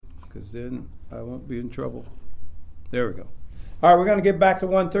because then I won't be in trouble. There we go. All right, we're going to get back to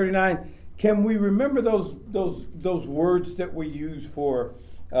 139. Can we remember those words that we use for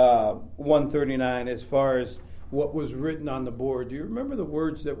 139 as far as what was written on the board? Do you remember the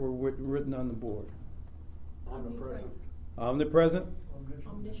words that were written on the board? Omnipresent. Omnipresent.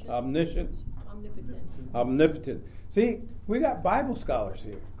 Omniscient. Omnipotent. See, we got Bible scholars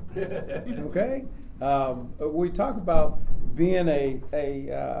here. Okay? We talk about being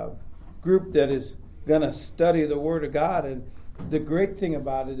a group that is going to study the Word of God, and the great thing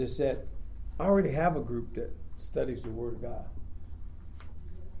about it is that I already have a group that studies the Word of God.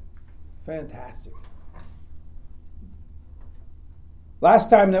 Fantastic. Last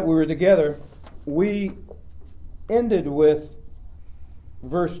time that we were together, we ended with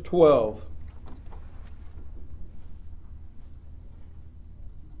verse 12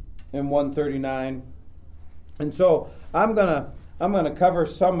 in 139. And so I'm gonna cover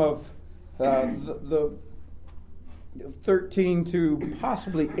some of the 13 to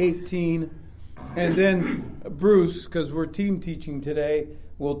possibly 18, and then Bruce, because we're team teaching today,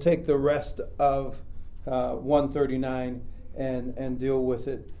 will take the rest of 139 and deal with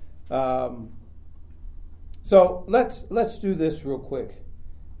it. So let's do this real quick.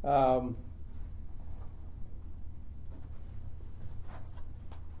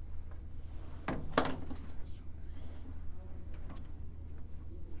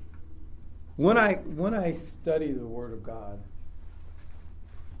 When I study the Word of God,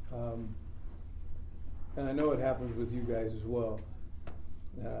 and I know it happens with you guys as well,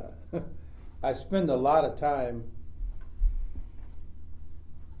 I spend a lot of time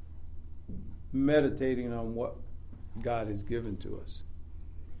meditating on what God has given to us.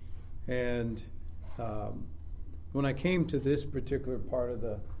 And when I came to this particular part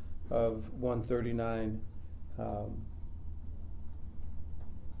of 139,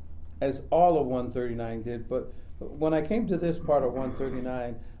 as all of 139 did, but when I came to this part of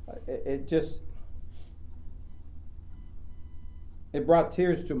 139, it brought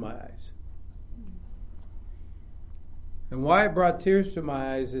tears to my eyes. And why it brought tears to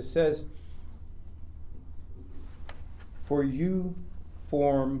my eyes, it says, "For you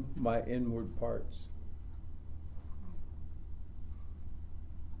form my inward parts."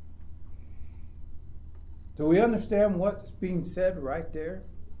 Do we understand what's being said right there?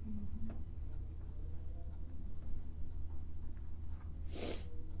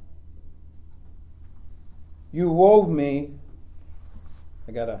 You wove me.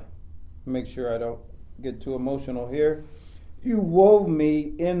 I gotta make sure I don't get too emotional here. You wove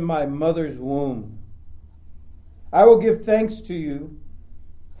me in my mother's womb. I will give thanks to you,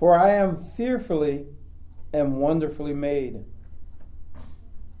 for I am fearfully and wonderfully made.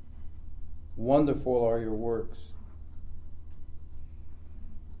 Wonderful are your works.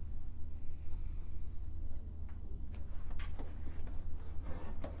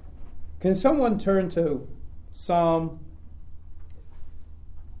 Can someone turn to Psalm,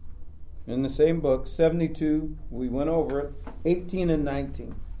 in the same book, 72, we went over it, 18 and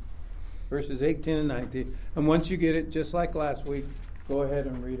 19. Verses 18 and 19. And once you get it, just like last week, go ahead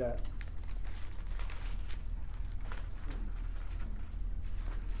and read that.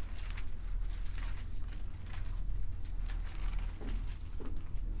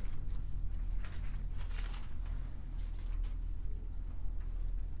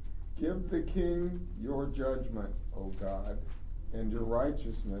 Give the king your judgment, O God, and your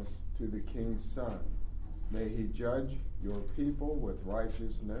righteousness to the king's son. May he judge your people with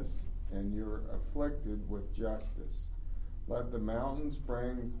righteousness and your afflicted with justice. Let the mountains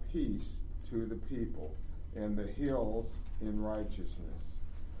bring peace to the people, and the hills in righteousness.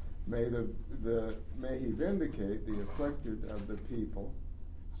 May he vindicate the afflicted of the people,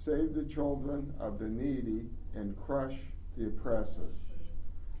 save the children of the needy, and crush the oppressor.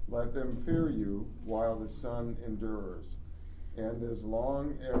 Let them fear you while the sun endures, and as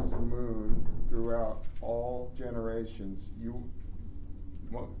long as the moon throughout all generations.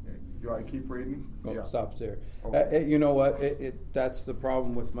 Do I keep reading? Oh, yeah. Stops there. Okay. You know what? That's the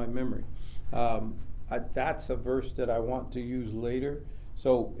problem with my memory. That's a verse that I want to use later.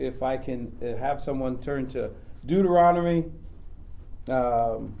 So if I can have someone turn to Deuteronomy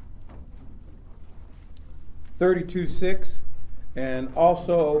 32:6, and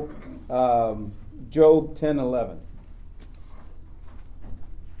also Job 10:11.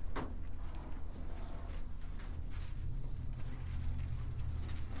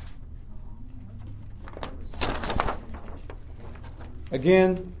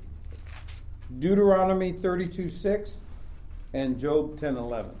 Again, Deuteronomy 32:6 and Job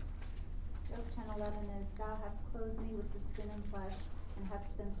 10:11. Job 10:11 is, Thou hast clothed me with the skin and flesh, and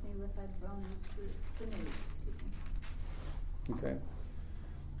hast fenced me with thy bone and sinews. Okay.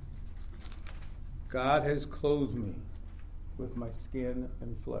 God has clothed me with my skin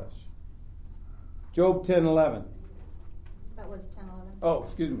and flesh. Job 10:11. That was 10:11. Oh,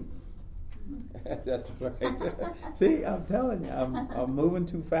 excuse me. That's right. See, I'm telling you, I'm moving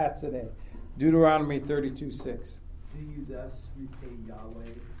too fast today. Deuteronomy 32:6. Do you thus repay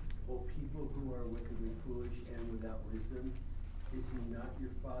Yahweh, O people who are wickedly foolish and without wisdom? Is he not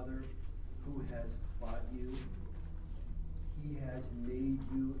your father who has bought you? He has made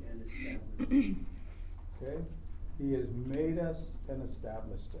you and established you. Okay? He has made us and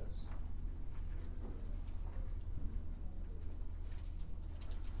established us.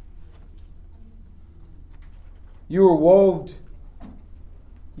 You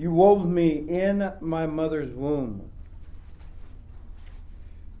wove me in my mother's womb.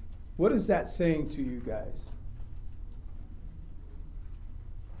 What is that saying to you guys?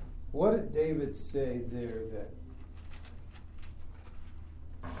 What did David say there that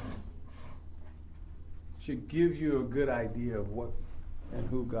should give you a good idea of what and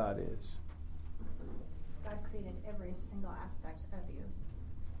who God is? God created every single aspect of you.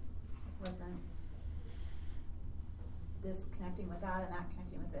 It wasn't this connecting with that and that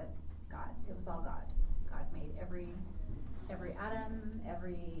connecting with it. God. It was all God. God made every atom,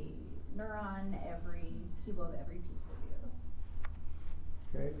 every neuron, he wove every piece of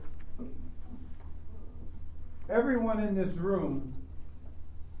you. Okay. Everyone in this room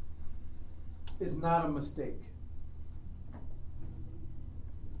is not a mistake.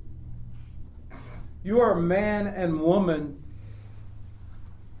 You are man and woman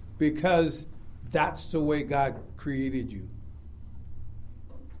because that's the way God created you.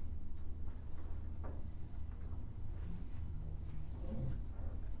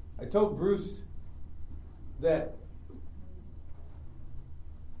 I told Bruce that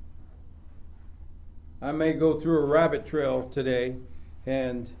I may go through a rabbit trail today,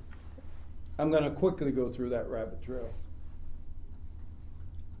 and I'm going to quickly go through that rabbit trail.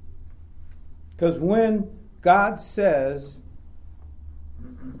 Because when God says,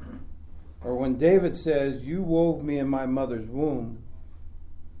 or when David says, you wove me in my mother's womb,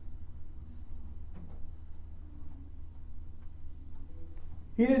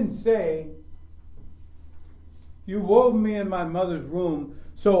 he didn't say, you wove me in my mother's womb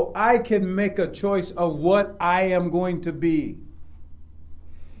so I can make a choice of what I am going to be.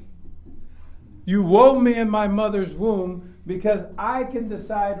 You wove me in my mother's womb because I can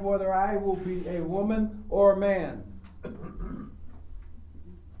decide whether I will be a woman or a man.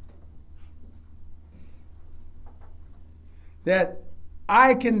 That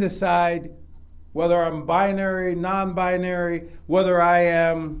I can decide whether I'm binary, non-binary, whether I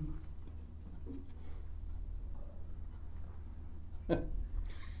am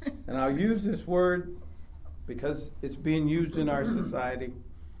and I'll use this word because it's being used in our society,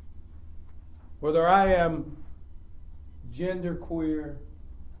 whether I am genderqueer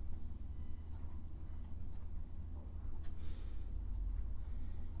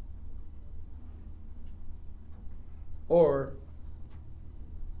or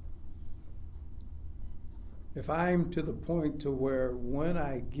if I'm to the point to where when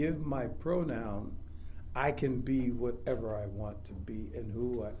I give my pronoun, I can be whatever I want to be and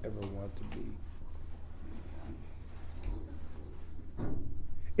who I ever want to be.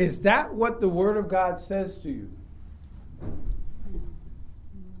 Is that what the Word of God says to you?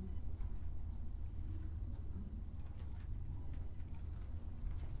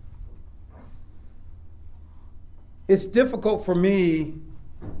 It's difficult for me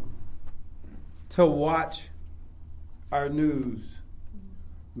to watch our news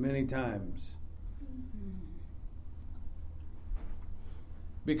many times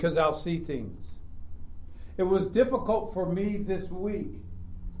because I'll see things. It was difficult for me this week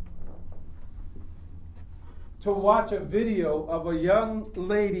to watch a video of a young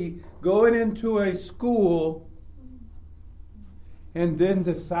lady going into a school and then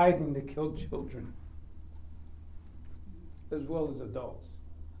deciding to kill children as well as adults.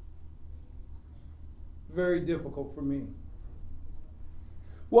 Very difficult for me.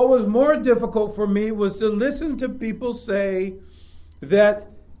 What was more difficult for me was to listen to people say that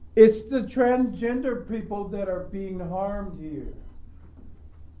it's the transgender people that are being harmed here.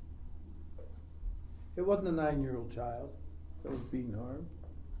 It wasn't a 9-year-old child that was being harmed.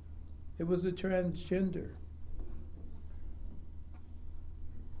 It was a transgender.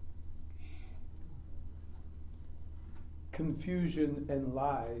 Confusion and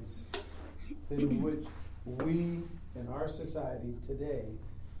lies in which we in our society today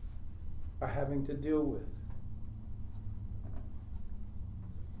are having to deal with.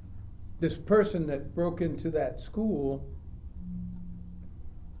 this person that broke into that school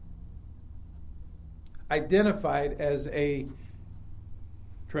identified as a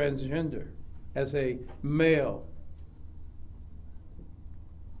transgender, as a male.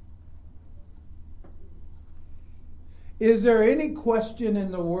 Is there any question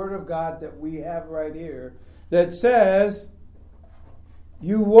in the Word of God that we have right here that says,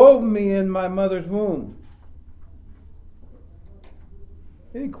 you wove me in my mother's womb?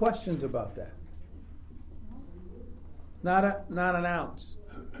 Any questions about that? Not an ounce.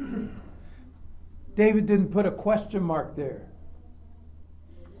 David didn't put a question mark there.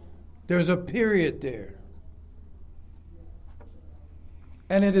 There's a period there.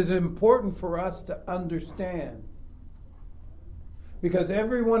 And it is important for us to understand, because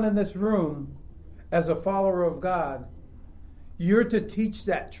everyone in this room, as a follower of God, you're to teach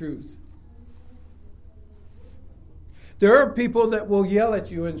that truth. There are people that will yell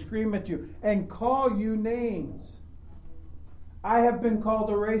at you and scream at you and call you names. I have been called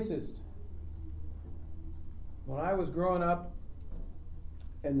a racist. When I was growing up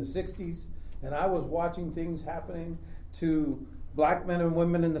in the 60s and I was watching things happening to black men and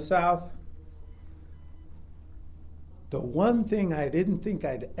women in the South, the one thing I didn't think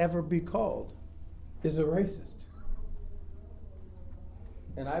I'd ever be called is a racist.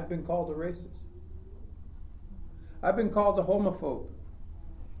 And I've been called a racist. I've been called a homophobe.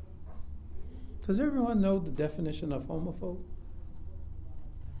 Does everyone know the definition of homophobe?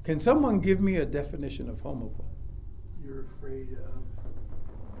 Can someone give me a definition of homophobe? You're afraid of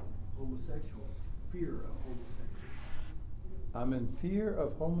homosexuals. Fear of homosexuals. I'm in fear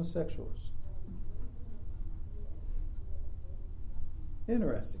of homosexuals.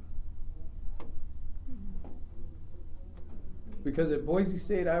 Interesting. Because at Boise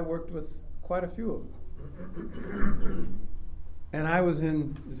State, I worked with quite a few of them. And I was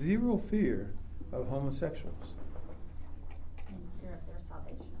in zero fear of homosexuals. In fear of their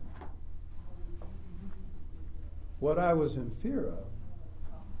salvation. What I was in fear of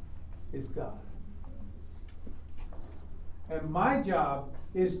is God. And my job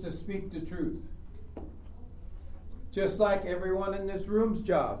is to speak the truth. Just like everyone in this room's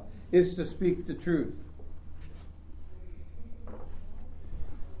job is to speak the truth.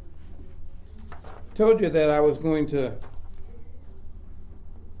 Told you that I was going to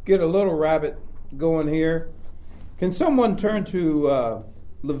get a little rabbit going here. Can someone turn to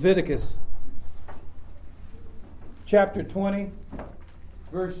Leviticus chapter 20,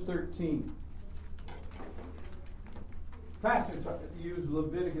 verse 13? Pastor used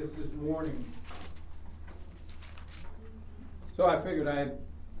Leviticus this morning. So I figured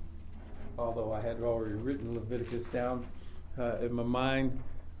although I had already written Leviticus down in my mind,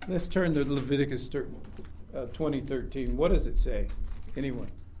 let's turn to Leviticus 20:13. What does it say? Anyone?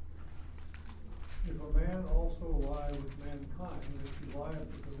 If a man also lie with mankind, if he lieth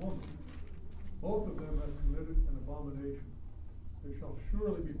with a woman, both of them have committed an abomination. They shall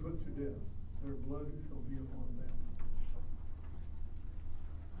surely be put to death. Their blood shall be upon them.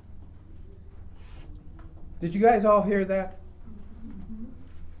 Did you guys all hear that?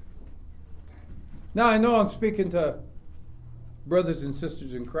 Now I know I'm speaking to brothers and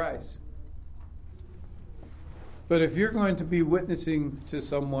sisters in Christ. But if you're going to be witnessing to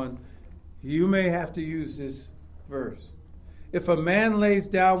someone, you may have to use this verse. If a man lays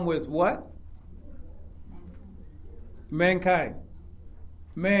down with what? Mankind.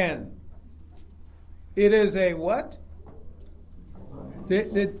 Man. It is a what?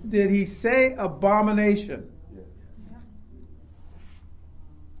 Did he say abomination?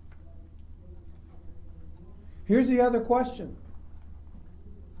 Here's the other question.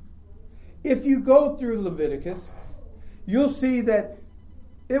 If you go through Leviticus, you'll see that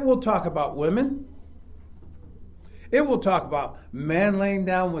it will talk about women. It will talk about men laying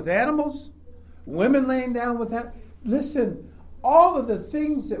down with animals, women laying down with animals. Listen, all of the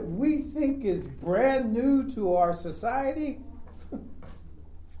things that we think is brand new to our society,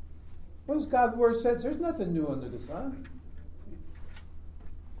 what does God's word say? There's nothing new under the sun.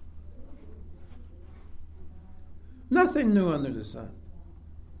 Nothing new under the sun.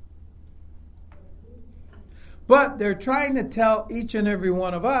 But they're trying to tell each and every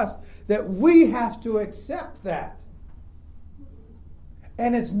one of us that we have to accept that.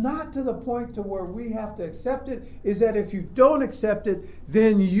 And it's not to the point to where we have to accept it, is that if you don't accept it,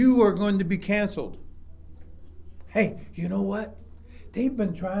 then you are going to be canceled. Hey, you know what? They've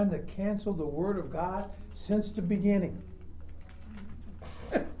been trying to cancel the Word of God since the beginning.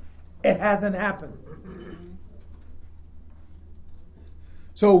 It hasn't happened.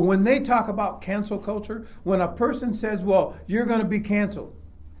 So when they talk about cancel culture, when a person says, well, you're going to be canceled,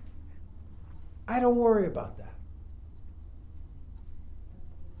 I don't worry about that.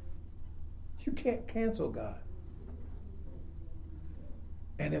 You can't cancel God.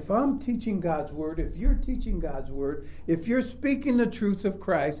 And if I'm teaching God's word, if you're teaching God's word, if you're speaking the truth of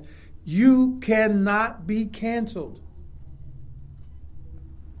Christ, you cannot be canceled.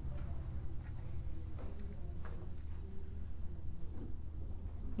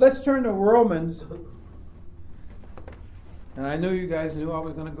 Let's turn to Romans. And I know you guys knew I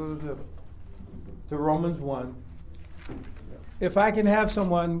was going to go to Romans 1. If I can have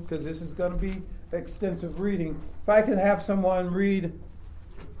someone, because this is going to be extensive reading, if I can have someone read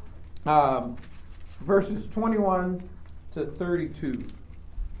verses 21 to 32.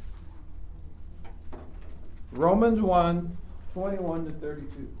 Romans 1, 21 to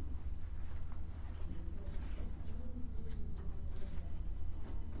 32.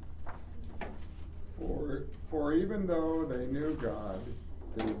 For even though they knew God,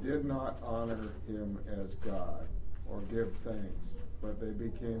 they did not honor him as God or give thanks, but they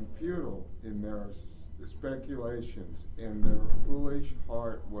became futile in their speculations, and their foolish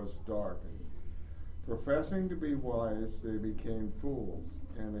heart was darkened. Professing to be wise, they became fools,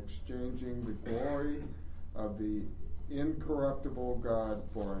 and exchanging the glory of the incorruptible God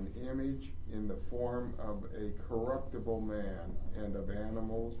for an image in the form of a corruptible man, and of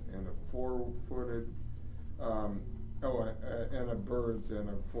animals, and of four-footed and of birds, and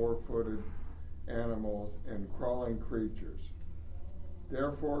of four-footed animals, and crawling creatures.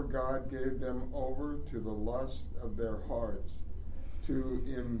 Therefore God gave them over to the lust of their hearts, to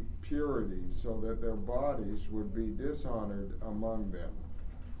impurity, so that their bodies would be dishonored among them.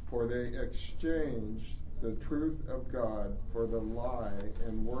 For they exchanged the truth of God for the lie,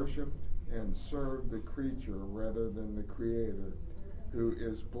 and worshipped and served the creature rather than the Creator, who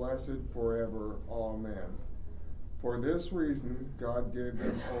is blessed forever. Amen. For this reason God gave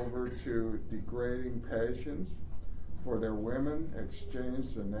them over to degrading passions, for their women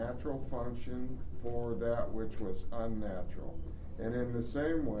exchanged the natural function for that which was unnatural. And in the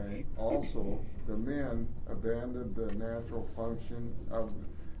same way also the men abandoned the natural function of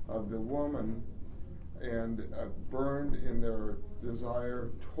the woman, and burned in their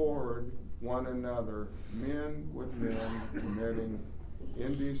desire toward one another, men with men, committing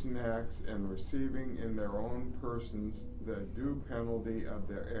indecent acts, and receiving in their own persons the due penalty of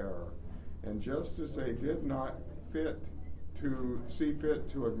their error. And just as they did not see fit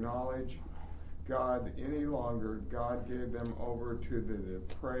to acknowledge God any longer, God gave them over to the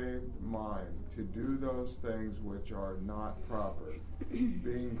depraved mind to do those things which are not proper,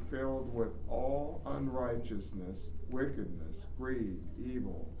 being filled with all unrighteousness, wickedness, greed,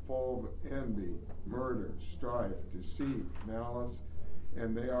 evil, full of envy, murder, strife, deceit, malice,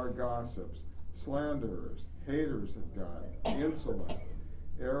 and they are gossips, slanderers, haters of God, insolent,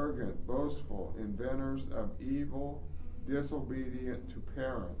 arrogant, boastful, inventors of evil, disobedient to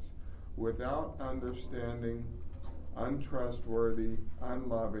parents, without understanding, untrustworthy,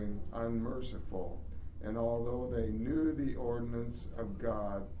 unloving, unmerciful. And although they knew the ordinance of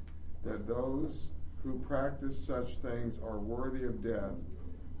God, that those who practice such things are worthy of death,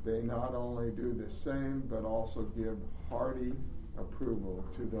 they not only do the same, but also give hearty approval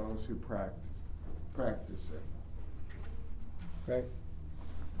to those who practice it. Okay.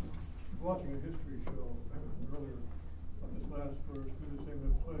 Watching a history show earlier on this last verse, do the same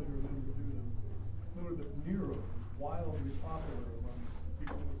with pleasure and then to do them. Noted that Nero was wildly popular among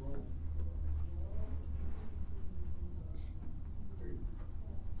people of Rome.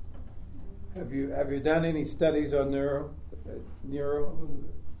 Have you done any studies on Nero? A little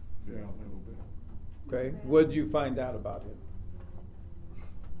bit. Yeah, a little bit. Okay. What did you find out about him?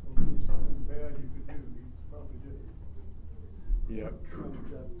 Well, if there was something bad you could do, he probably did it. Yep.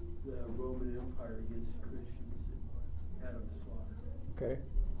 Trumped up the Roman Empire against Christians and had them slaughtered. Okay.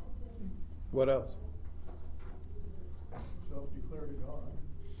 What else? Self-declared God.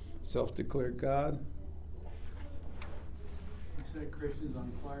 Self-declared God. He set Christians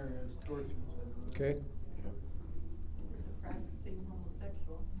on fire as torches. Okay. Yep. Practicing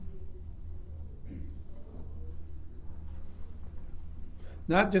homosexual.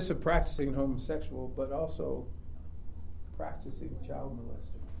 Not just a practicing homosexual, but also practicing child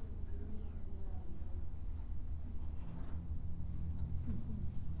molester.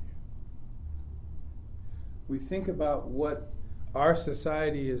 We think about what our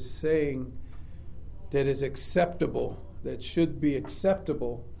society is saying that is acceptable, that should be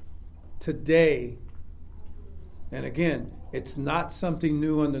acceptable today. And again, it's not something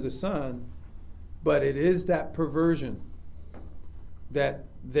new under the sun, but it is that perversion that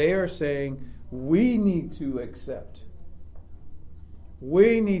they are saying we need to accept.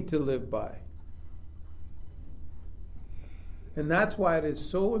 We need to live by. And that's why it is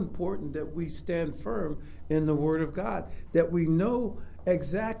so important that we stand firm in the Word of God, that we know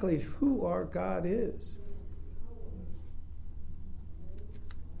exactly who our God is.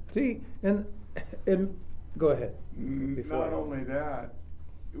 See, and go ahead. Not only that,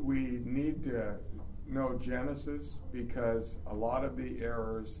 we need to know Genesis, because a lot of the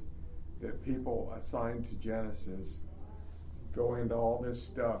errors that people assign to Genesis go into all this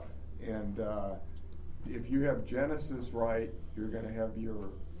stuff. And if you have Genesis right, you're going to have your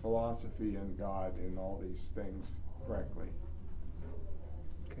philosophy and God and all these things correctly.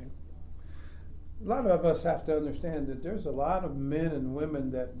 Okay. A lot of us have to understand that there's a lot of men and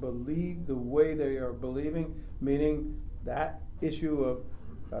women that believe the way they are believing, meaning that issue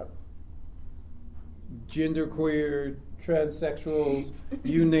of genderqueer, transsexuals,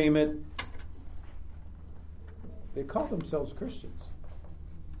 you name it. They call themselves Christians.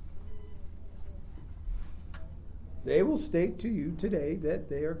 They will state to you today that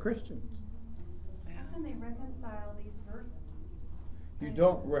they are Christians. How can they reconcile these verses? You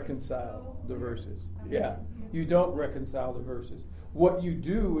don't reconcile the verses. Yeah, you don't reconcile the verses. What you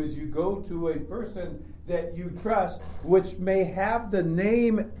do is you go to a person that you trust, which may have the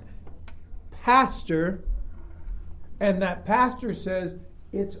name pastor, and that pastor says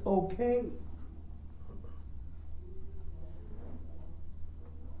it's okay.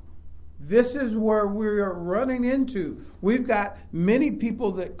 This is where we're running into. We've got many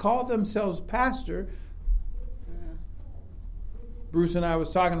people that call themselves pastor. Bruce and I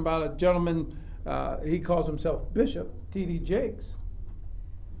was talking about a gentleman, he calls himself Bishop, T.D. Jakes,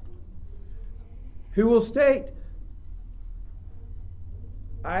 who will state,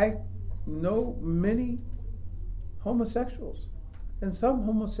 I know many homosexuals, and some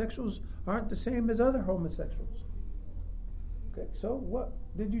homosexuals aren't the same as other homosexuals. Okay, so what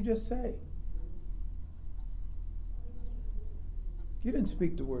did you just say? You didn't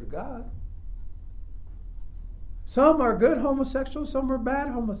speak the word of God. Some are good homosexuals, some are bad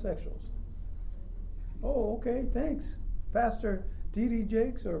homosexuals. Oh, okay, thanks, Pastor T.D.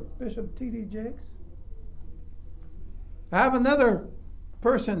 Jakes or Bishop T.D. Jakes. I have another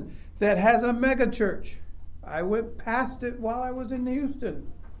person that has a mega church. I went past it while I was in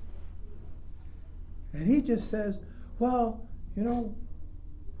Houston. And he just says, well, you know,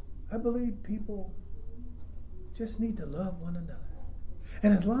 I believe people just need to love one another.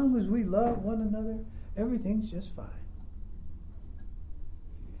 And as long as we love one another, everything's just fine.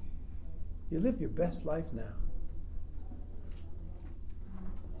 You live your best life now.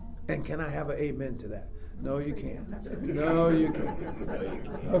 And can I have an amen to that? No, you can't. No, you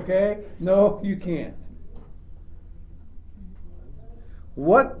can't. Okay? No, you can't.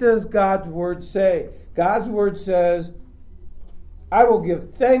 What does God's word say? God's word says, I will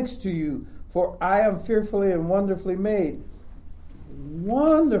give thanks to you, for I am fearfully and wonderfully made.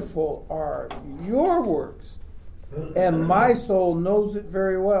 Wonderful are your works, and my soul knows it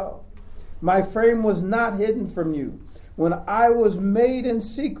very well. My frame was not hidden from you when I was made in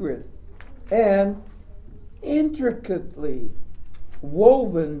secret and intricately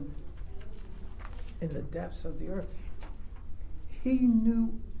woven in the depths of the earth. He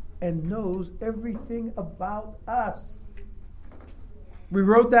knew and knows everything about us. We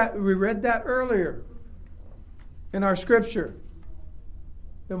read that earlier in our scripture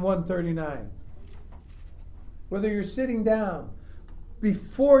in 139. Whether you're sitting down,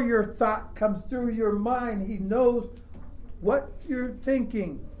 before your thought comes through your mind, he knows what you're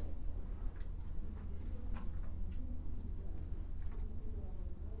thinking.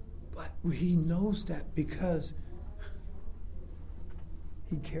 But he knows that because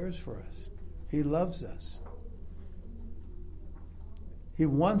he cares for us. He loves us. He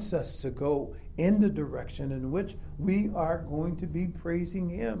wants us to go in the direction in which we are going to be praising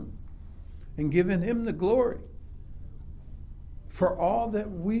him and giving him the glory for all that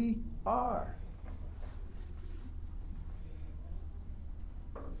we are.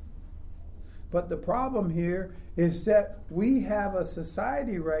 But the problem here is that we have a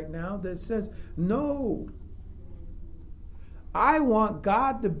society right now that says, no, I want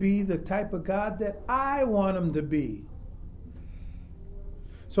God to be the type of God that I want him to be.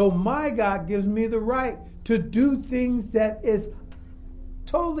 So my God gives me the right to do things that is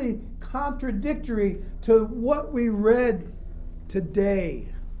totally contradictory to what we read today,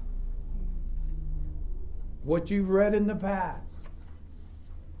 what you've read in the past.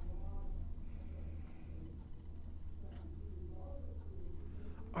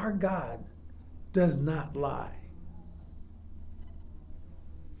 Our God does not lie.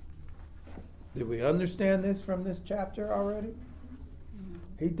 Did we understand this from this chapter already?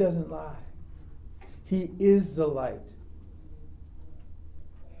 He doesn't lie. He is the light.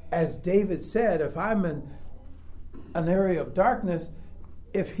 as David said, if I'm in an area of darkness,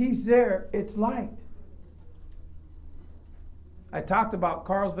 if he's there, it's light. I talked about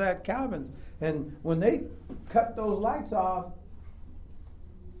Carlsbad cabins, and when they cut those lights off,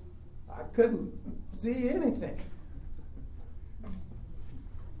 I couldn't see anything.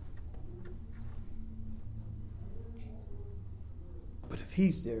 But if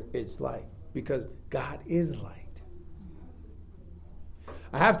he's there, it's light, because God is light.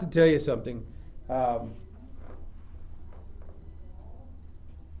 I have to tell you something.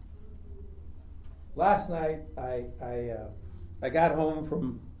 Last night, I got home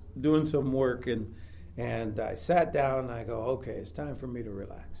from doing some work, and I sat down and I go, okay, it's time for me to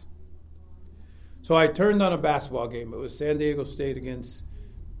relax. So I turned on a basketball game. It was San Diego State against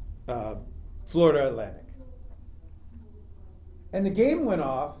Florida Atlantic. And the game went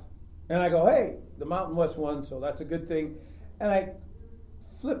off, and I go, hey, the Mountain West won, so that's a good thing. And I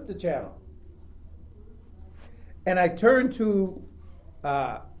flipped the channel. And I turned to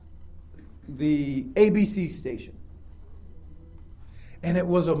the ABC station. And it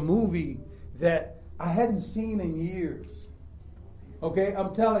was a movie that I hadn't seen in years. Okay,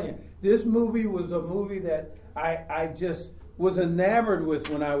 I'm telling you, this movie was a movie that I just was enamored with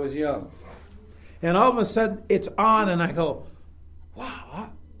when I was young. And all of a sudden, it's on, and I go, wow,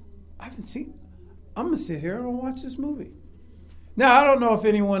 I haven't seen, I'm going to sit here and watch this movie. Now, I don't know if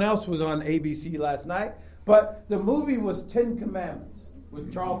anyone else was on ABC last night, but the movie was 10 Commandments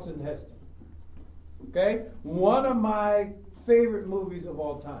with Charlton Heston. Okay? One of my favorite movies of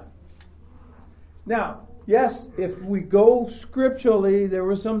all time. Now, yes, if we go scripturally, there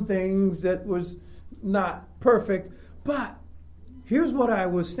were some things that was not perfect, but here's what I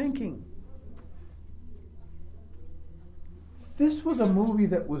was thinking. This was a movie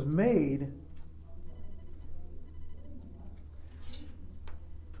that was made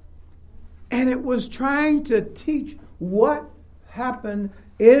and it was trying to teach what happened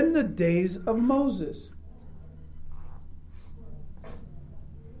in the days of Moses.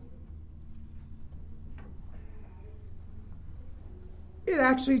 It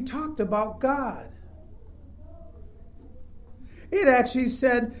actually talked about God. It actually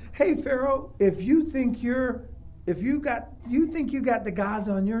said, hey, Pharaoh, if you think you got the gods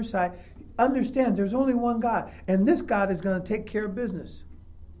on your side, understand there's only one God, and this God is going to take care of business.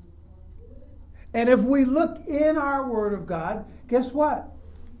 And if we look in our Word of God, guess what?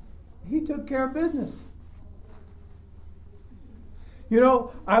 He took care of business. You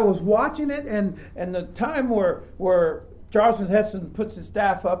know, I was watching it, and the time where Charlton Heston puts his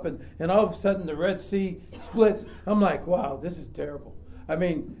staff up, and all of a sudden the Red Sea splits, I'm like, wow, this is terrible. I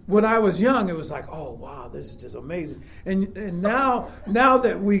mean, when I was young, it was like, oh, wow, this is just amazing. And now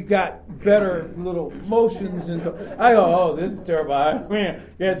that we got better little motions, I go, oh, this is terrible. I mean,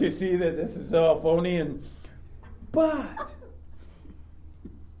 can't you see that this is all phony? But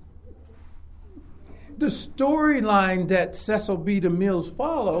the storyline that Cecil B. DeMille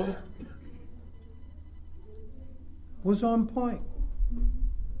followed was on point.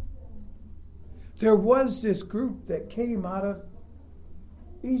 There was this group that came out of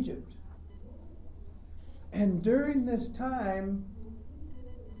Egypt. And during this time,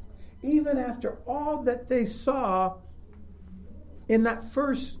 even after all that they saw in that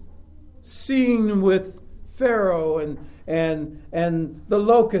first scene with Pharaoh and the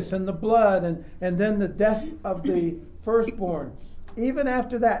locusts and the blood and then the death of the firstborn, even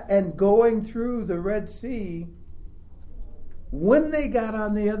after that, and going through the Red Sea, when they got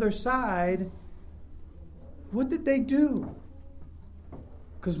on the other side, what did they do?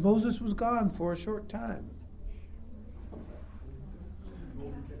 Because Moses was gone for a short time.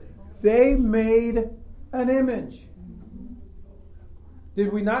 They made an image.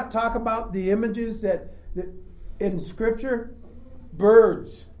 Did we not talk about the images that in Scripture?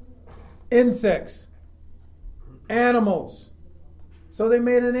 Birds, insects, animals. So they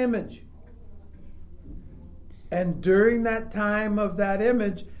made an image. And during that time of that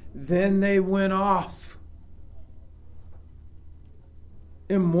image, then they went off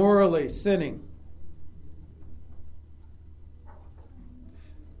immorally sinning.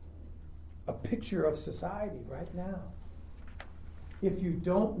 A picture of society right now. If you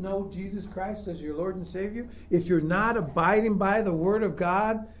don't know Jesus Christ as your Lord and Savior, if you're not abiding by the Word of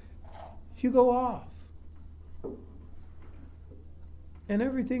God, you go off. And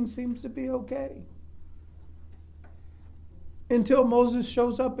everything seems to be okay. Until Moses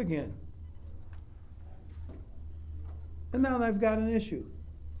shows up again. And now they've got an issue.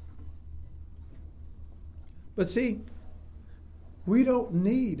 But see, we don't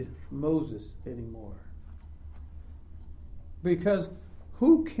need Moses anymore. Because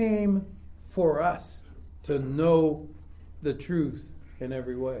who came for us to know the truth in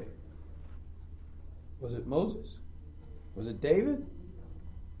every way? Was it Moses? Was it David?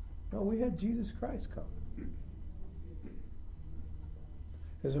 No, we had Jesus Christ come.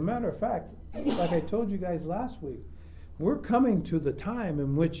 As a matter of fact, like I told you guys last week, we're coming to the time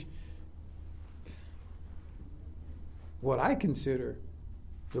in which what I consider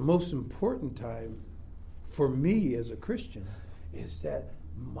the most important time for me as a Christian is that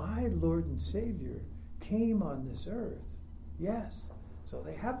my Lord and Savior came on this earth. Yes, so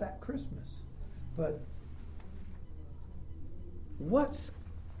they have that Christmas. But what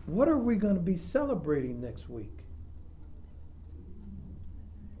are we going to be celebrating next week?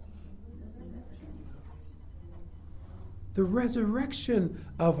 The resurrection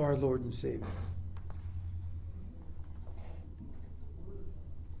of our Lord and Savior.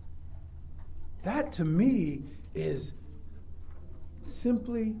 That to me is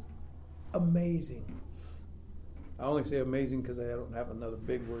simply amazing. I only say amazing because I don't have another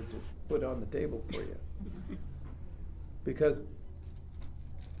big word to put on the table for you. Because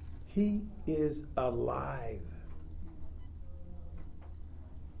he is alive.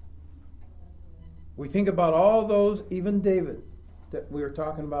 We think about all those, even David, that we were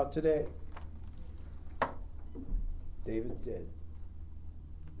talking about today. David's dead.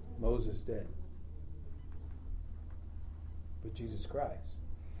 Moses dead. But Jesus Christ,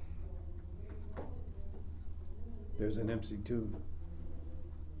 there's an empty tomb.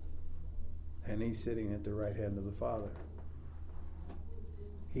 And he's sitting at the right hand of the Father.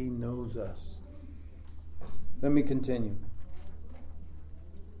 He knows us. Let me continue.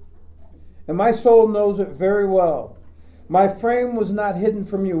 And my soul knows it very well. My frame was not hidden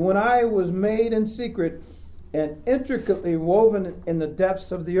from you. When I was made in secret and intricately woven in the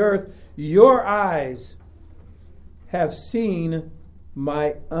depths of the earth, your eyes have seen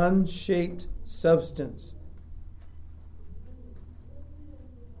my unshaped substance.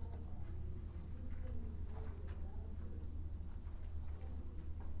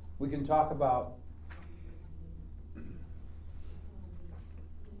 We can talk about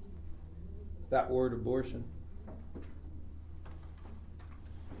that word abortion.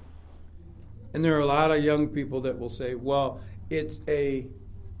 And there are a lot of young people that will say, well, it's a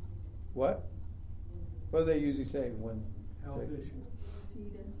what? What do they usually say when? Health issue.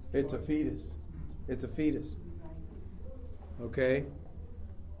 Fetus. It's a fetus. It's a fetus. Okay?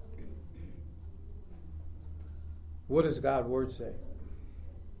 What does God's word say?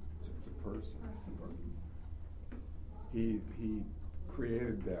 It's a person. He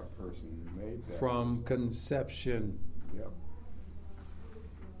created that person, made that From conception. Yep.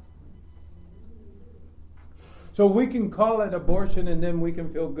 So we can call it abortion and then we can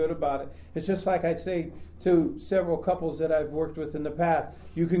feel good about it. It's just like I say to several couples that I've worked with in the past.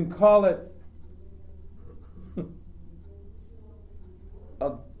 You can call it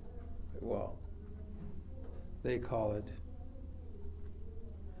they call it,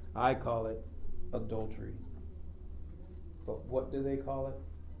 I call it adultery. But what do they call it?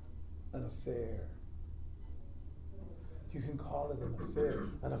 An affair. You can call it an affair.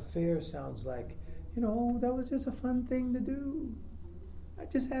 An affair sounds like, that was just a fun thing to do. I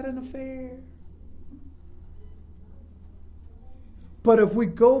just had an affair. But if we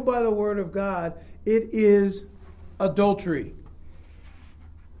go by the word of God, it is adultery.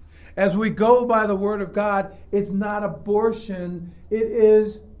 As we go by the word of God, it's not abortion, it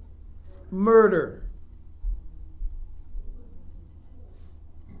is murder.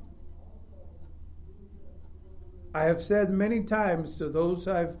 I have said many times to those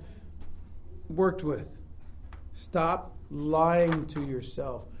I've worked with, stop lying to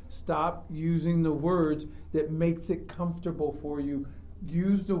yourself. Stop using the words that makes it comfortable for you.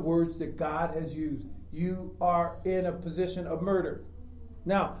 Use the words that God has used. You are in a position of murder.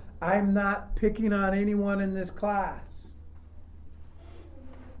 Now, I'm not picking on anyone in this class.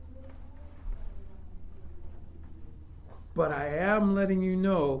 But I am letting you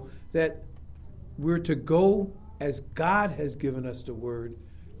know that we're to go as God has given us the word.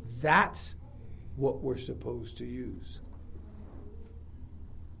 That's what we're supposed to use.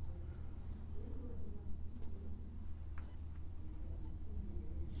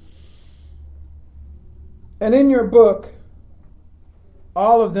 And in your book,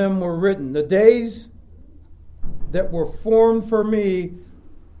 all of them were written. The days that were formed for me,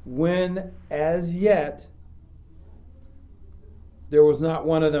 when as yet there was not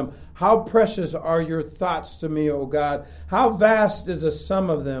one of them. How precious are your thoughts to me, O God. How vast is the sum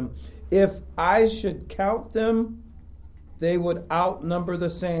of them. If I should count them, they would outnumber the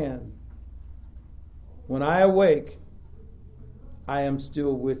sand. When I awake, I am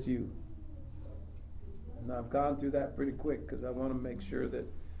still with you. Now, I've gone through that pretty quick because I want to make sure that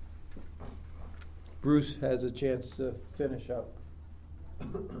Bruce has a chance to finish up.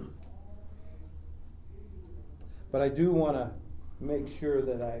 But I do want to make sure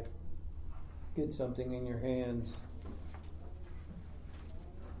that I get something in your hands.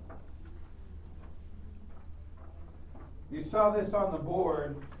 You saw this on the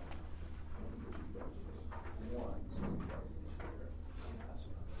board.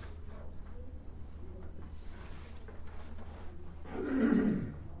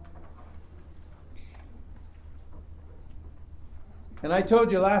 And I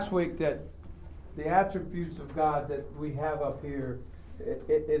told you last week that the attributes of God that we have up here,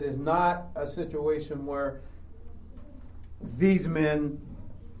 it is not a situation where these men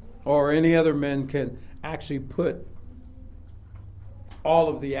or any other men can actually put all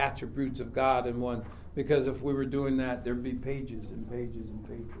of the attributes of God in one. Because if we were doing that, there'd be pages and pages and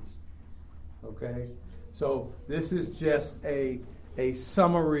pages. Okay? So this is just a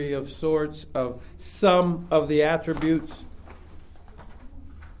summary of sorts of some of the attributes.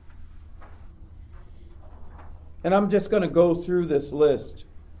 And I'm just going to go through this list.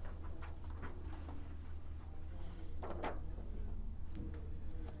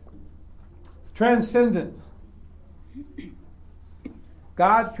 Transcendence.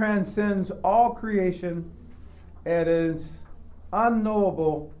 God transcends all creation and is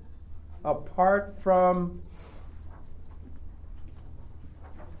unknowable apart from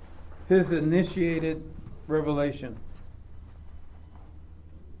His initiated revelation.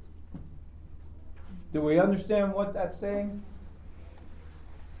 Do we understand what that's saying?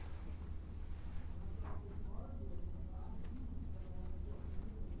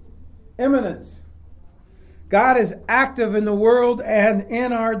 Immanence. God is active in the world and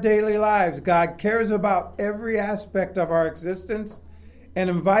in our daily lives. God cares about every aspect of our existence and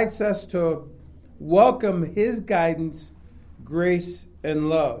invites us to welcome His guidance, grace, and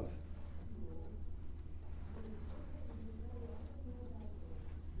love.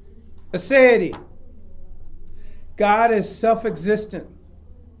 Aseity. God is self-existent,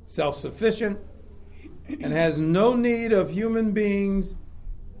 self-sufficient, and has no need of human beings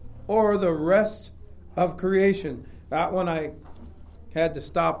or the rest of creation. That one I had to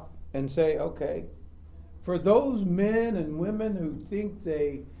stop and say, okay, for those men and women who think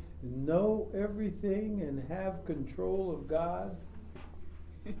they know everything and have control of God,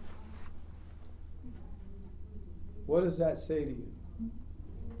 what does that say to you?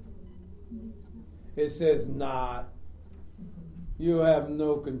 It says not. You have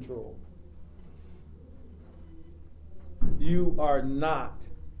no control. You are not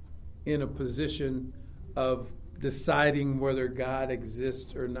in a position of deciding whether God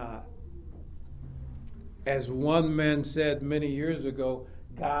exists or not. As one man said many years ago,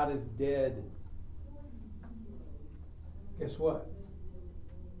 God is dead. Guess what?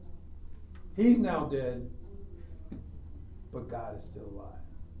 He's now dead, but God is still alive.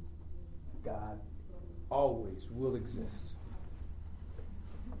 God always will exist.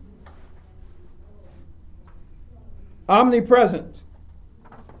 Omnipresent.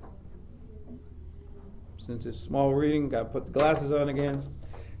 Since it's small reading, got to put the glasses on again.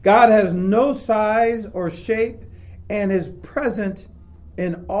 God has no size or shape and is present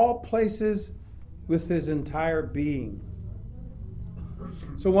in all places with His entire being.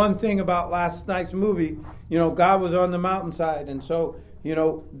 So one thing about last night's movie, God was on the mountainside, and so,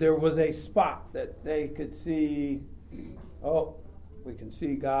 there was a spot that they could see. Oh, we can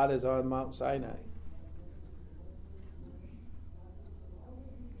see God is on Mount Sinai.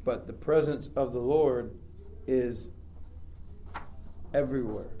 But the presence of the Lord is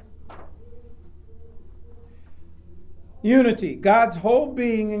everywhere. Unity. God's whole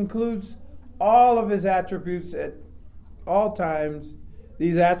being includes all of His attributes at all times.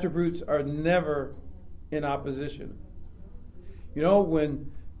 These attributes are never in opposition.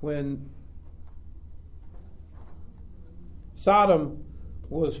 When Sodom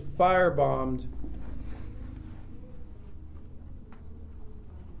was firebombed,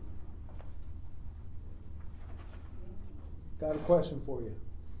 got a question for you.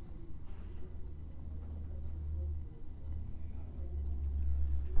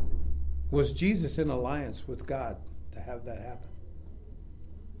 Was Jesus in alliance with God to have that happen?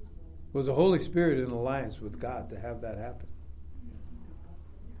 Was the Holy Spirit in alliance with God to have that happen?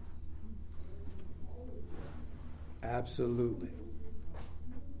 Absolutely.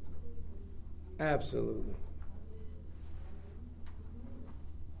 Absolutely.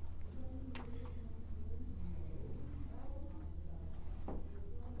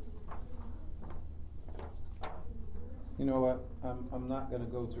 You know what? I'm not going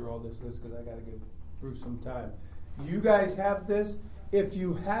to go through all this list because I got to give Bruce some time. You guys have this. If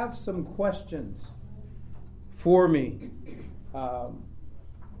you have some questions for me,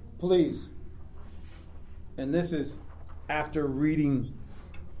 please. And this is after reading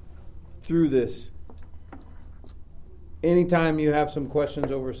through this. Anytime you have some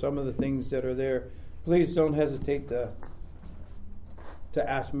questions over some of the things that are there, please don't hesitate to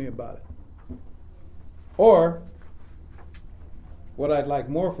ask me about it. Or, what I'd like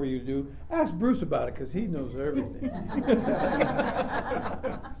more for you to do, ask Bruce about it because he knows everything.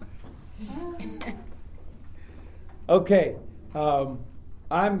 Okay, I'm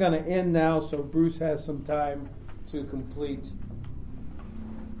going to end now so Bruce has some time to complete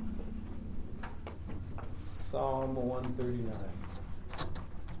Psalm 139.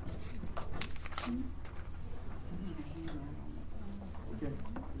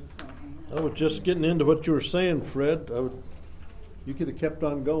 I was just getting into what you were saying, Fred. You could have kept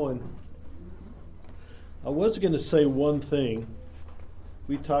on going. I was going to say one thing.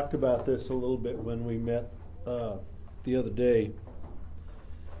 We talked about this a little bit when we met the other day.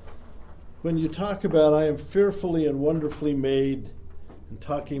 When you talk about I am fearfully and wonderfully made, and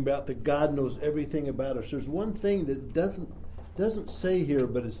talking about that God knows everything about us, there's one thing that doesn't say here,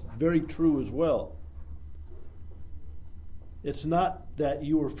 but it's very true as well. It's not that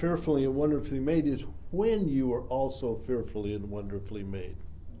you were fearfully and wonderfully made, it's when you were also fearfully and wonderfully made.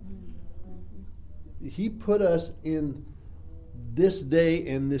 He put us in this day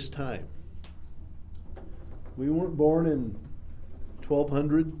and this time. We weren't born in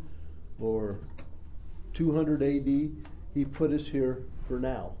 1200 or 200 AD. He put us here for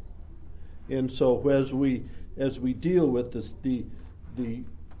now. And so as we deal with this, the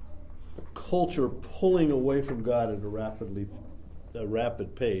culture pulling away from God at a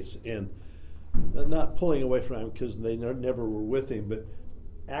rapid pace, and not pulling away from Him because they never were with Him, but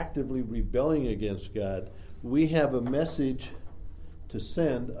actively rebelling against God, we have a message to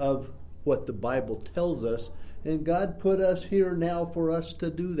send of what the Bible tells us, and God put us here now for us to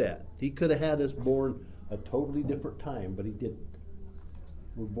do that. He could have had us born a totally different time, but He didn't.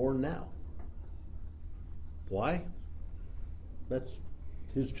 We're born now. Why? That's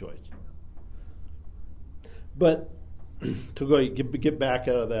His choice. But to get back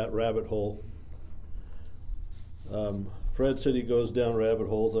out of that rabbit hole, Fred said he goes down rabbit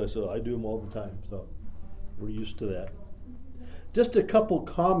holes. I said I do them all the time, so we're used to that. Just a couple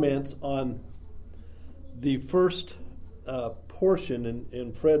comments on the first portion,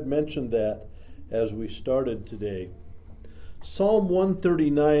 and Fred mentioned that as we started today. Psalm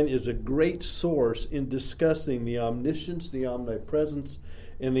 139 is a great source in discussing the omniscience, the omnipresence,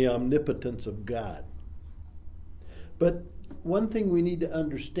 and the omnipotence of God. But one thing we need to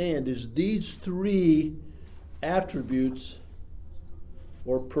understand is these three attributes,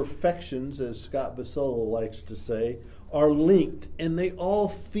 or perfections, as Scott Basola likes to say, are linked, and they all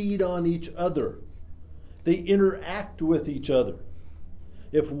feed on each other. They interact with each other.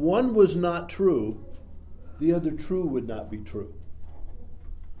 If one was not true, the other true would not be true.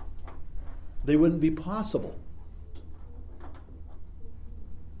 They wouldn't be possible.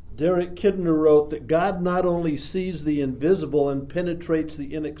 Derek Kidner wrote that God not only sees the invisible and penetrates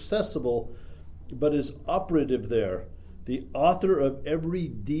the inaccessible, but is operative there, the author of every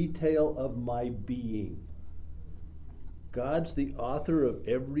detail of my being. God's the author of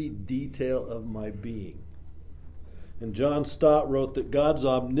every detail of my being. And John Stott wrote that God's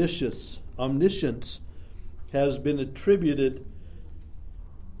omniscience has been attributed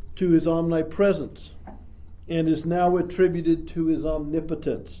to His omnipresence and is now attributed to His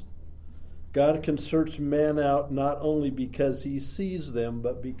omnipotence. God can search man out not only because He sees them,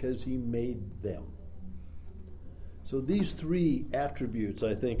 but because He made them. So these three attributes,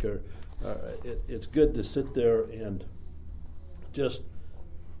 I think, it's good to sit there and just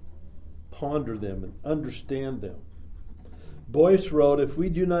ponder them and understand them. Boyce wrote, if we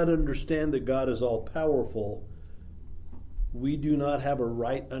do not understand that God is all-powerful, we do not have a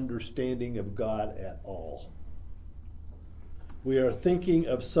right understanding of God at all. We are thinking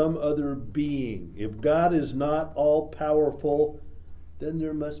of some other being. If God is not all-powerful, then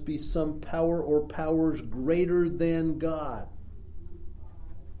there must be some power or powers greater than God.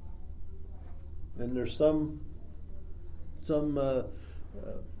 And there's some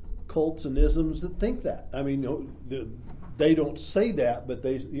cults and isms that think that. I mean, they don't say that, but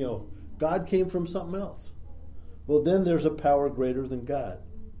God came from something else. Well, then there's a power greater than God.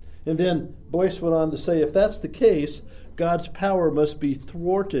 And then Boyce went on to say, if that's the case, God's power must be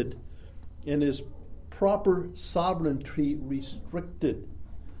thwarted and His proper sovereignty restricted.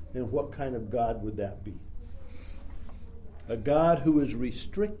 And what kind of God would that be? A God who is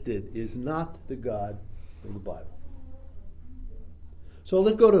restricted is not the God of the Bible. So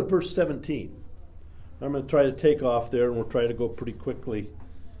let's go to verse 17. I'm going to try to take off there, and we'll try to go pretty quickly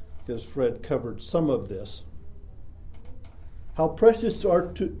because Fred covered some of this. How precious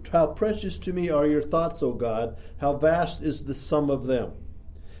to me are your thoughts, O God. How vast is the sum of them.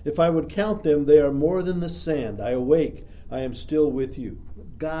 If I would count them, they are more than the sand. I awake, I am still with you.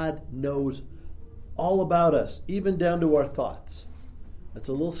 God knows all about us, even down to our thoughts. That's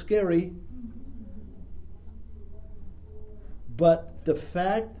a little scary. But the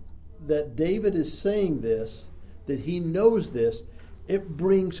fact that David is saying this, that he knows this, it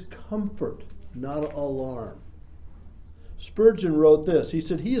brings comfort, not alarm. Spurgeon wrote this. He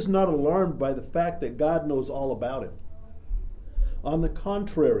said, he is not alarmed by the fact that God knows all about him. On the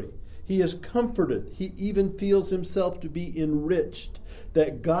contrary, he is comforted. He even feels himself to be enriched.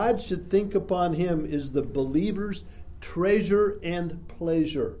 That God should think upon him is the believer's treasure and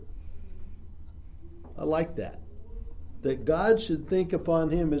pleasure. I like that. That God should think upon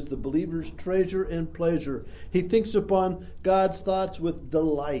him as the believer's treasure and pleasure. He thinks upon God's thoughts with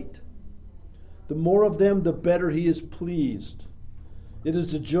delight. The more of them, the better he is pleased. It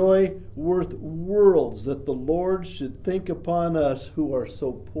is a joy worth worlds that the Lord should think upon us who are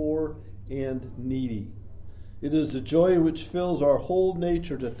so poor and needy. It is a joy which fills our whole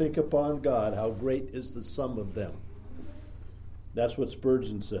nature to think upon God. How great is the sum of them. That's what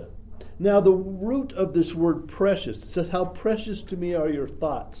Spurgeon said. Now, the root of this word precious, it says, how precious to me are your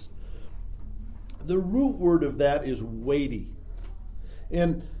thoughts. The root word of that is weighty.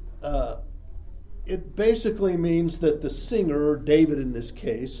 And it basically means that the singer, David in this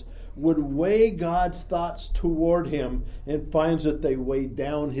case, would weigh God's thoughts toward him and finds that they weigh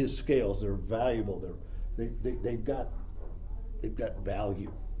down his scales. They're valuable. They've got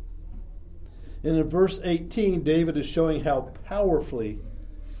value. And in verse 18, David is showing how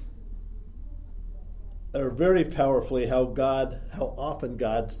very powerfully, how often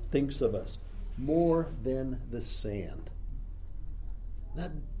God thinks of us. More than the sand.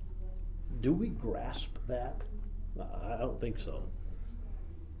 Now, do we grasp that? I don't think so.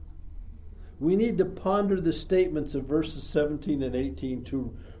 We need to ponder the statements of verses 17 and 18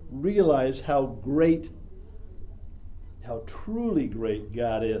 to realize how truly great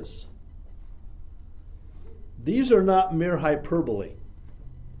God is. These are not mere hyperbole,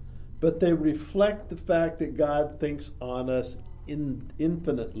 but they reflect the fact that God thinks on us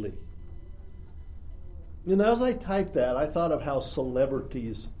infinitely. And as I typed that, I thought of how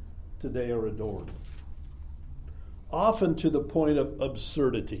celebrities today are adored, often to the point of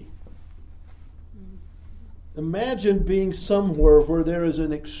absurdity. Imagine being somewhere where there is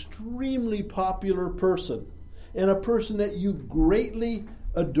an extremely popular person and a person that you greatly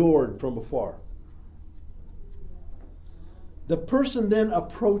adored from afar. The person then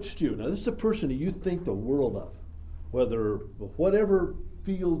approached you. Now, this is a person that you think the world of, whatever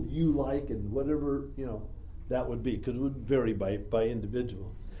field you like and whatever, that would be, because it would vary by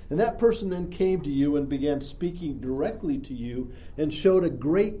individual. And that person then came to you and began speaking directly to you and showed a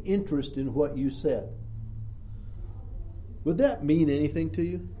great interest in what you said. Would that mean anything to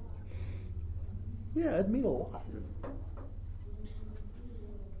you? Yeah, it'd mean a lot.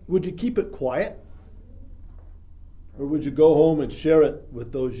 Would you keep it quiet? Or would you go home and share it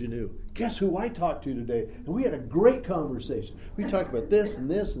with those you knew? Guess who I talked to today? And we had a great conversation. We talked about this and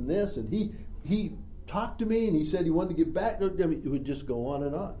this and this, and he talked to me and he said he wanted to get back. It would just go on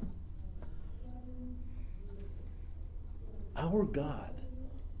and on. Our God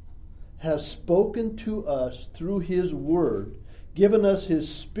has spoken to us through his word, given us his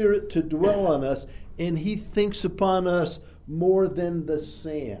spirit to dwell on us, and he thinks upon us more than the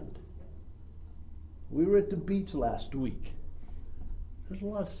sand. We were at the beach last week. There's a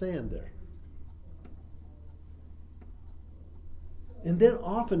lot of sand there. And then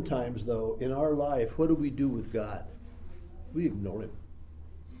oftentimes, though, in our life, what do we do with God? We ignore him.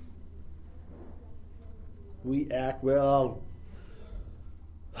 We act, well,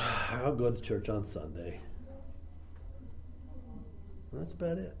 I'll go to church on Sunday. That's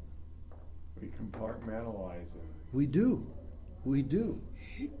about it. We compartmentalize it. We do.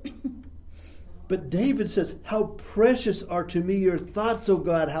 But David says, how precious are to me your thoughts, O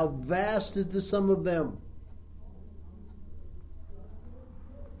God. How vast is the sum of them.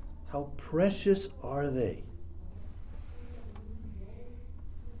 How precious are they?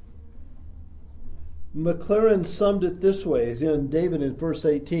 McLaren summed it this way, as in David in verse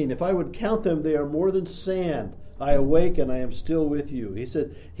 18, if I would count them, they are more than sand. I awake and I am still with you. He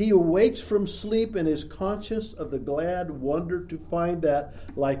said, he awakes from sleep and is conscious of the glad wonder to find that,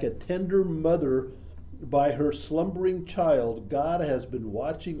 like a tender mother by her slumbering child, God has been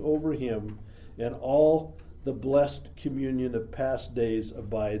watching over him, and all the blessed communion of past days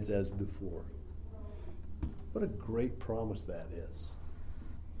abides as before. What a great promise that is.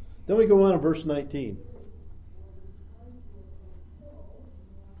 Then we go on to verse 19.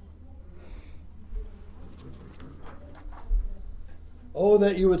 Oh,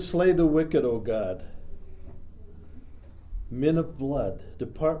 that you would slay the wicked, O God. Men of blood,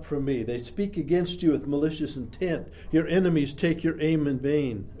 depart from me. They speak against you with malicious intent. Your enemies take your aim in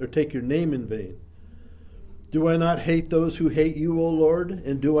vain, or take your name in vain. Do I not hate those who hate you, O Lord?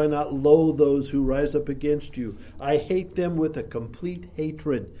 And do I not loathe those who rise up against you? I hate them with a complete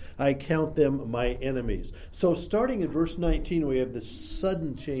hatred. I count them my enemies. So starting in verse 19, we have this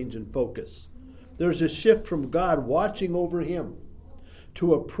sudden change in focus. There's a shift from God watching over him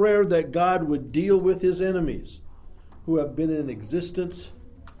to a prayer that God would deal with his enemies who have been in existence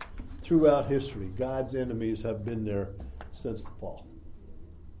throughout history. God's enemies have been there since the fall.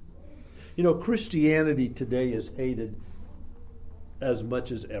 You know, Christianity today is hated as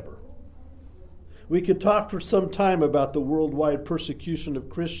much as ever. We could talk for some time about the worldwide persecution of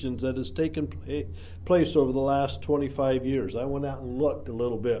Christians that has taken place over the last 25 years. I went out and looked a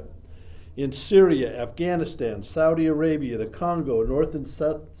little bit. In Syria, Afghanistan, Saudi Arabia, the Congo, North and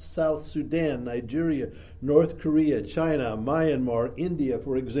South Sudan, Nigeria, North Korea, China, Myanmar, India,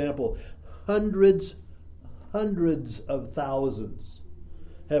 for example, hundreds of thousands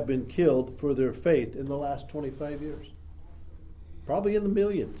have been killed for their faith in the last 25 years. Probably in the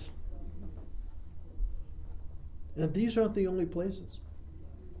millions. And these aren't the only places.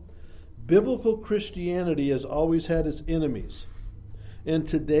 Biblical Christianity has always had its enemies. And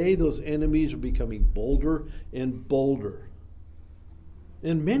today those enemies are becoming bolder and bolder.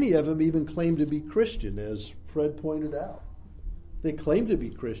 And many of them even claim to be Christian, as Fred pointed out. They claim to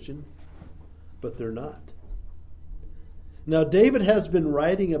be Christian, but they're not. Now, David has been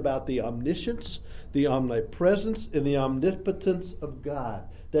writing about the omniscience, the omnipresence, and the omnipotence of God,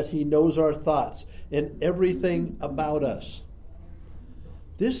 that he knows our thoughts and everything about us.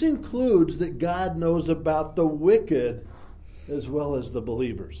 This includes that God knows about the wicked as well as the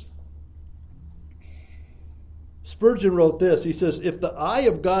believers. Spurgeon wrote this. He says, if the eye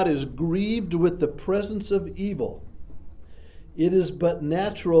of God is grieved with the presence of evil, it is but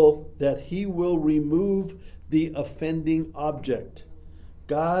natural that he will remove the offending object.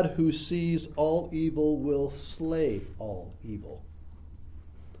 God who sees all evil will slay all evil.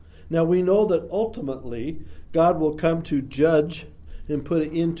 Now we know that ultimately God will come to judge and put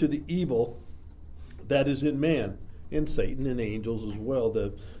an end to the evil that is in man, and Satan and angels as well,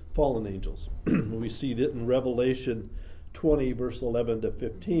 the fallen angels. We see that in Revelation 20, verse 11 to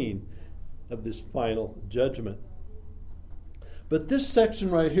 15, of this final judgment. But this section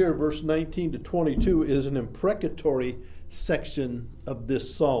right here, verse 19 to 22, is an imprecatory section of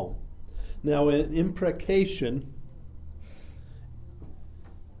this psalm. Now, in imprecation,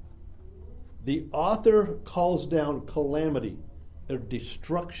 the author calls down calamity, or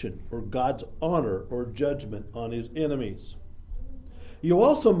destruction, or God's honor or judgment on his enemies. You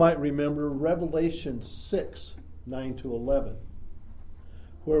also might remember Revelation 6, 9 to 11,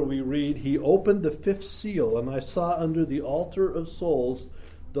 where we read, he opened the fifth seal, and I saw under the altar of souls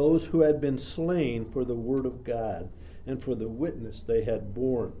those who had been slain for the word of God and for the witness they had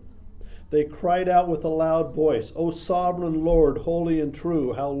borne. They cried out with a loud voice, O sovereign Lord, holy and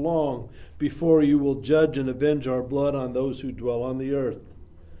true, how long before you will judge and avenge our blood on those who dwell on the earth?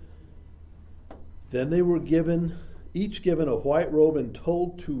 Then they were each given a white robe and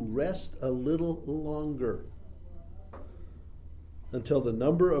told to rest a little longer, until the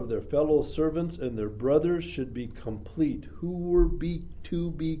number of their fellow servants and their brothers should be complete, who were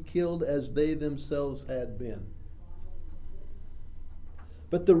to be killed as they themselves had been.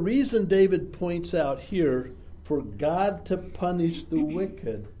 But the reason David points out here for God to punish the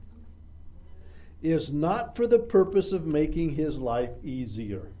wicked is not for the purpose of making his life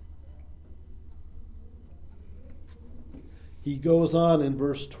easier. He goes on in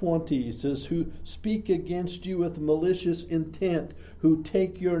verse 20, he says, who speak against you with malicious intent, who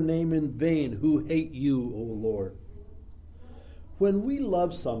take your name in vain, who hate you, O Lord. When we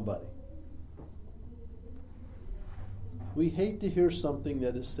love somebody, we hate to hear something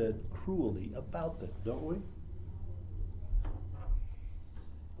that is said cruelly about them, don't we?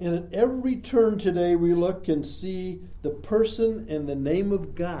 And at every turn today we look and see the person and the name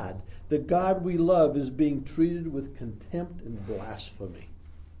of God, the God we love, is being treated with contempt and blasphemy.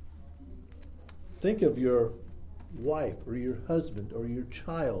 Think of your wife or your husband or your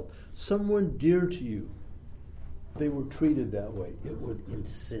child, someone dear to you. If they were treated that way, it would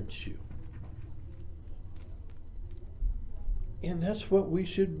incense you. And that's what we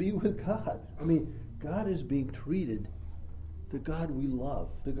should be with God. I mean, God is being treated, the God we love,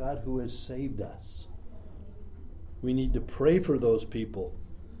 the God who has saved us. We need to pray for those people,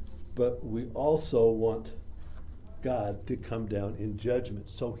 but we also want God to come down in judgment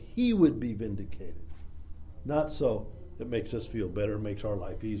so he would be vindicated. Not so it makes us feel better, makes our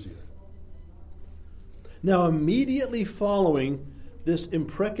life easier. Now, immediately following this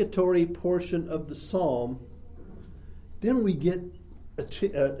imprecatory portion of the psalm, then we get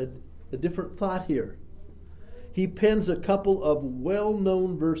a different thought here. He pens a couple of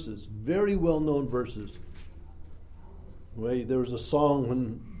well-known verses, very well-known verses. Well, there was a song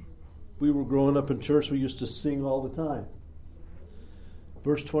when we were growing up in church we used to sing all the time.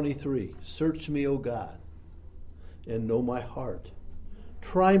 Verse 23, "Search me, O God, and know my heart.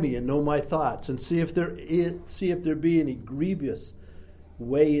 Try me and know my thoughts, and see if there be any grievous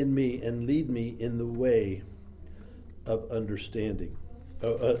way in me, and lead me in the way of understanding,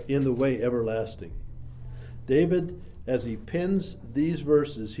 in the way everlasting." David, as he pens these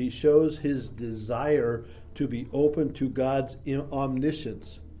verses, he shows his desire to be open to God's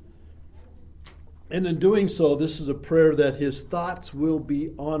omniscience. And in doing so, this is a prayer that his thoughts will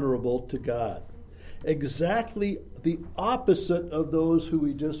be honorable to God. Exactly the opposite of those who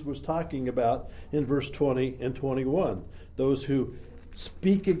he just was talking about in verse 20 and 21. Those who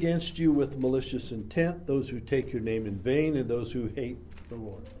speak against you with malicious intent, those who take your name in vain, and those who hate the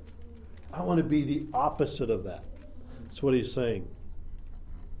Lord. I want to be the opposite of that. That's what he's saying.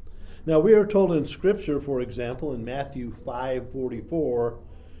 Now, we are told in Scripture, for example, in Matthew 5:44,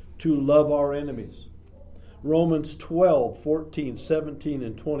 to love our enemies. Romans 12:14, 17,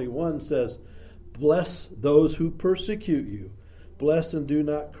 and 21 says, "Bless those who persecute you. Bless and do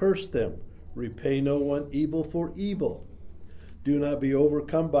not curse them. Repay no one evil for evil. Do not be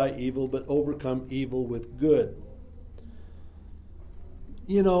overcome by evil, but overcome evil with good."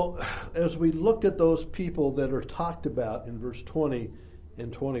 You know, as we look at those people that are talked about in verse 20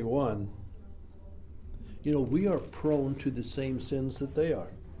 and 21, you know, we are prone to the same sins that they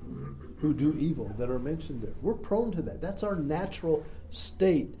are, who do evil, that are mentioned there. We're prone to that. That's our natural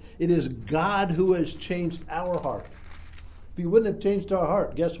state. It is God who has changed our heart. If he wouldn't have changed our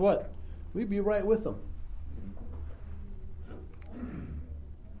heart, guess what? We'd be right with him.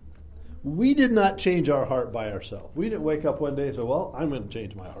 We did not change our heart by ourselves. We didn't wake up one day and say, well, I'm going to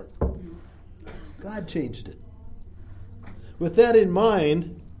change my heart. God changed it. With that in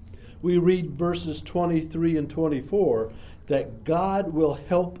mind, we read verses 23 and 24, that God will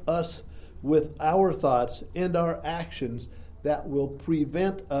help us with our thoughts and our actions that will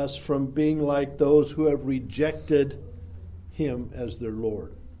prevent us from being like those who have rejected him as their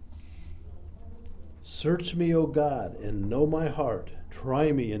Lord. "Search me, O God, and know my heart.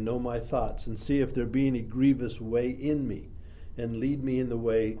 Try me and know my thoughts, and see if there be any grievous way in me, and lead me in the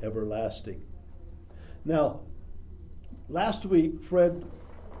way everlasting." Now, last week, Fred,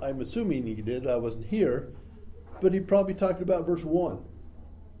 I'm assuming he did, I wasn't here, but he probably talked about verse 1.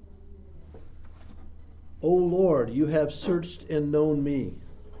 "O Lord, you have searched and known me.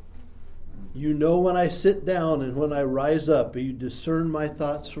 You know when I sit down and when I rise up, you discern my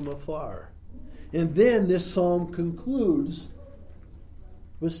thoughts from afar." And then this psalm concludes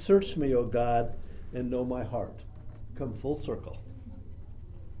with, "Search me, O God, and know my heart." Come full circle.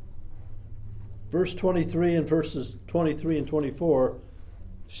 Verse 23 and verses 23 and 24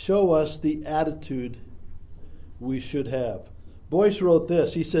 show us the attitude we should have. Boyce wrote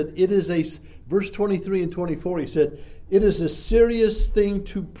this. He said, verse 23 and 24, he said, "It is a serious thing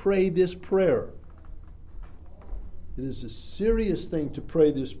to pray this prayer." It is a serious thing to pray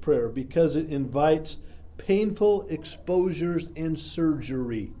this prayer because it invites painful exposures and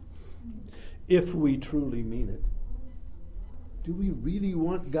surgery, if we truly mean it. Do we really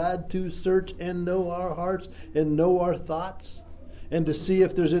want God to search and know our hearts and know our thoughts, and to see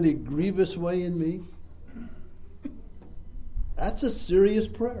if there's any grievous way in me? That's a serious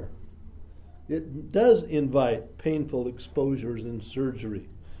prayer. It does invite painful exposures and surgery,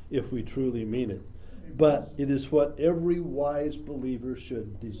 if we truly mean it. But it is what every wise believer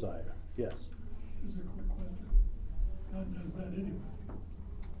should desire. Yes? This is a quick question. God does that anyway.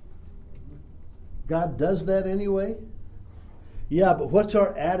 God does that anyway? Yeah, but what's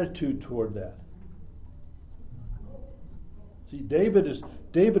our attitude toward that? See, David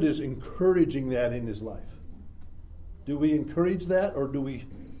is encouraging that in his life. Do we encourage that, or do we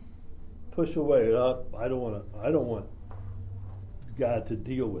push away? I don't want God to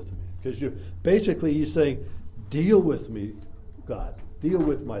deal with me. Because basically he's saying, deal with me, God. Deal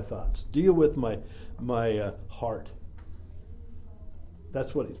with my thoughts. Deal with my heart.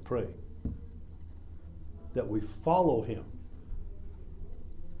 That's what he's praying. That we follow him.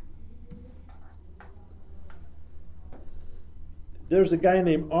 There's a guy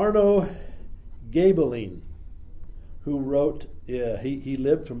named Arno Gaebelein who wrote, he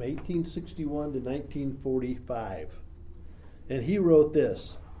lived from 1861 to 1945. And he wrote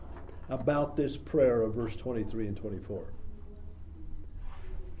this about this prayer of verse 23 and 24.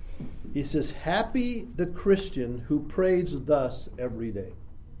 He says, "Happy the Christian who prays thus every day,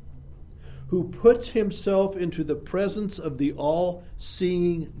 who puts himself into the presence of the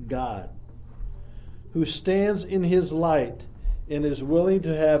all-seeing God, who stands in his light and is willing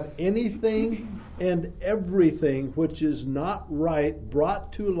to have anything and everything which is not right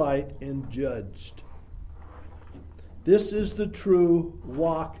brought to light and judged. This is the true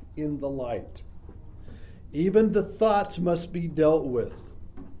walk in the light. Even the thoughts must be dealt with.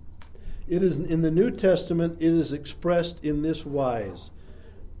 It is in the New Testament, it is expressed in this wise.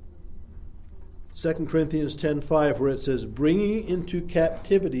 2 Corinthians 10:5, where it says, bringing into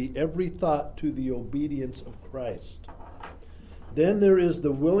captivity every thought to the obedience of Christ. Then there is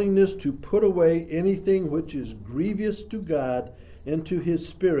the willingness to put away anything which is grievous to God and to his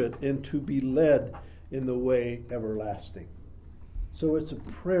Spirit, and to be led in the way everlasting." So it's a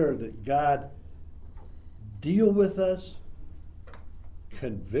prayer that God deal with us,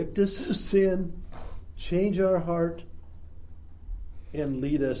 convict us of sin, change our heart, and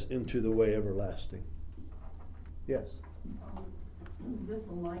lead us into the way everlasting. Yes? This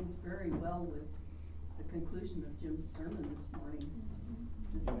aligns very well with the conclusion of Jim's sermon this morning.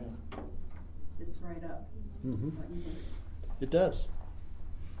 It's right up. Mm-hmm. What you did. It does.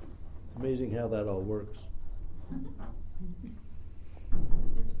 It's amazing how that all works.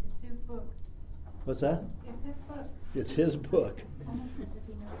 It's his book. What's that? It's his book. It's his book. Almost as if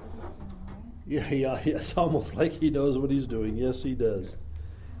he knows what he's doing, right? Yeah, it's almost like he knows what he's doing. Yes, he does.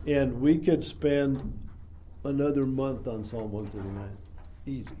 And we could spend another month on Psalm 139.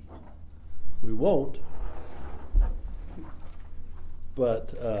 Easy. We won't.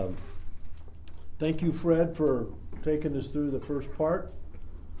 But thank you, Fred, for taking us through the first part.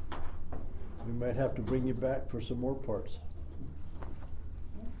 We might have to bring you back for some more parts.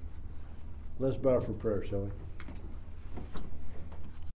 Let's bow for prayer, shall we?